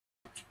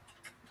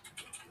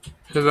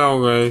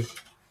Hello guys,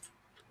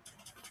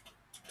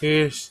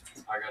 here's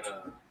I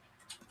got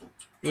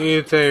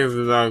here's a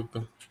vlog. a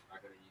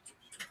YouTube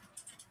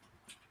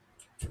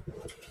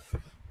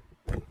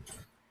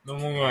No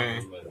mo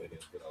guys. my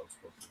videos that I was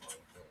posting on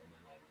it, and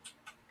then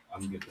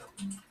I'm good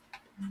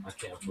now. I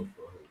can't put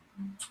for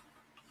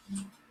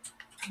her.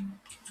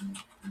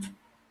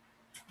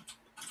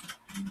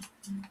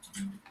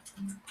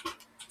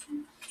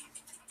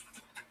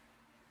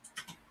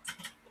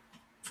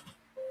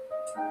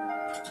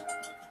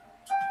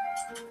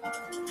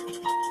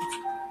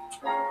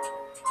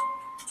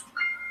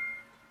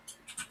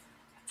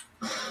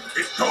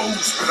 It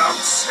goes without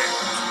saying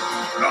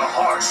that a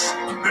harsh,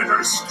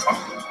 bitter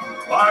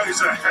struggle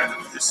lies ahead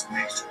of this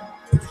nation.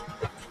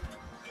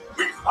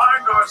 We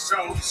find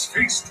ourselves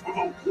faced with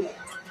a war,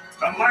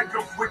 the like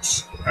of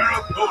which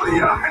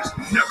Aragonia has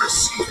never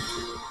seen.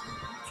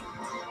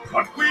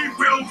 But we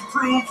will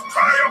prove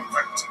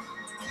triumphant.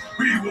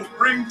 We will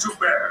bring to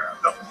bear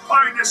the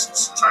finest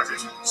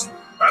strategies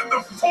and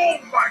the full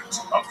might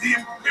of the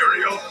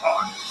Imperial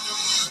Army.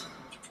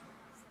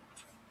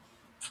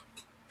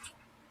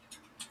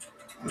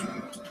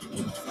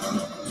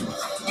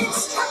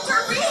 Instructor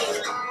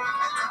Reed!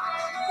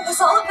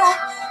 Was all of that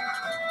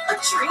a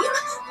dream?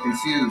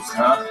 Confused,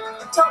 huh?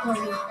 Don't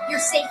worry, you're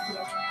safe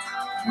here.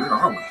 Where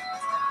are we?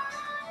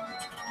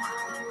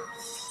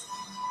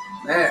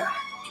 Man,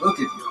 look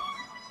at you.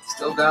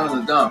 Still down in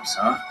the dumps,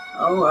 huh?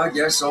 Oh, I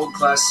guess old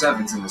Class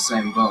 7's in the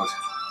same boat.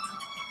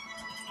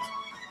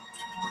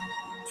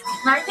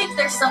 I think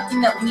there's something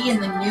that we in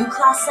the new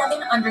Class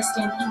 7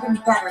 understand even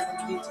better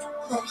than you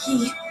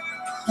do.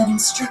 That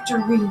Instructor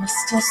Reed is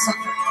still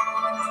suffering,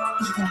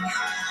 even now.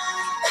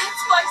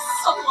 That's why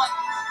someone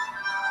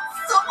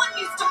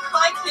needs to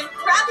find him,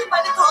 grab him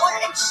by the collar,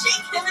 and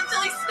shake him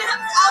until he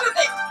snaps out of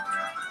it.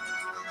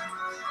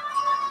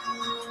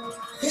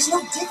 There's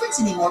no difference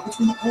anymore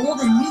between old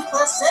and new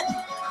Class 7.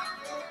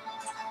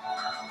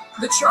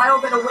 The trial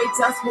that awaits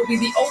us will be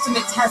the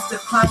ultimate test of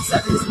Class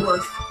 7's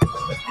worth.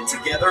 And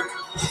together,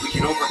 we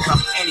can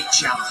overcome any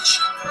challenge.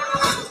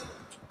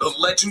 The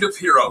Legend of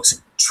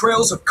Heroes,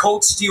 Trails of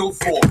Cold Steel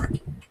 4.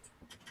 Think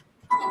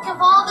of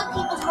all the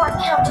people who are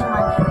counting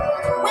on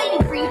you,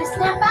 waiting for you to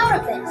snap out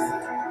of this.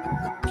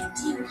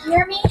 Do you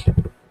hear me?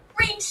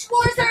 Reed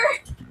Schwarzer!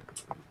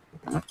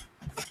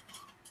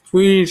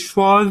 Which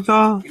was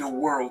the In a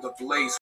world ablaze